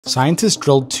Scientists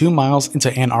drilled 2 miles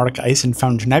into Antarctic ice and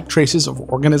found genetic traces of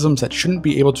organisms that shouldn't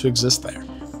be able to exist there.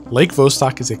 Lake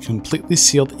Vostok is a completely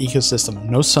sealed ecosystem,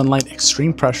 no sunlight,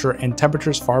 extreme pressure, and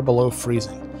temperatures far below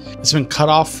freezing. It's been cut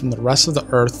off from the rest of the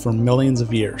Earth for millions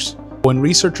of years. When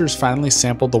researchers finally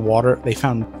sampled the water, they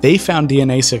found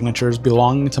DNA signatures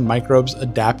belonging to microbes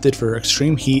adapted for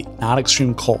extreme heat, not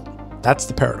extreme cold. That's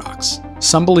the paradox.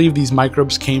 Some believe these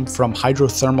microbes came from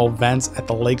hydrothermal vents at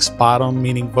the lake's bottom,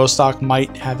 meaning Vostok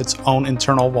might have its own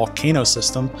internal volcano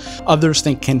system. Others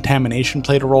think contamination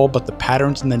played a role, but the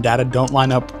patterns in the data don't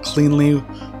line up cleanly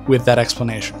with that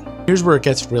explanation. Here's where it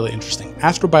gets really interesting.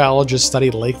 Astrobiologists study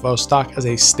Lake Vostok as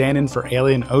a stand-in for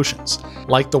alien oceans,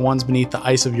 like the ones beneath the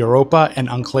ice of Europa and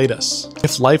Enceladus.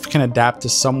 If life can adapt to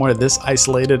somewhere this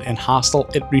isolated and hostile,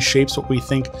 it reshapes what we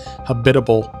think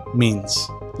habitable means.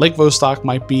 Lake Vostok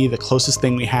might be the closest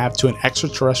thing we have to an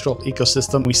extraterrestrial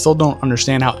ecosystem. We still don't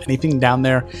understand how anything down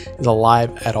there is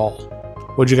alive at all.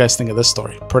 What do you guys think of this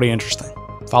story? Pretty interesting.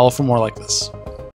 Follow for more like this.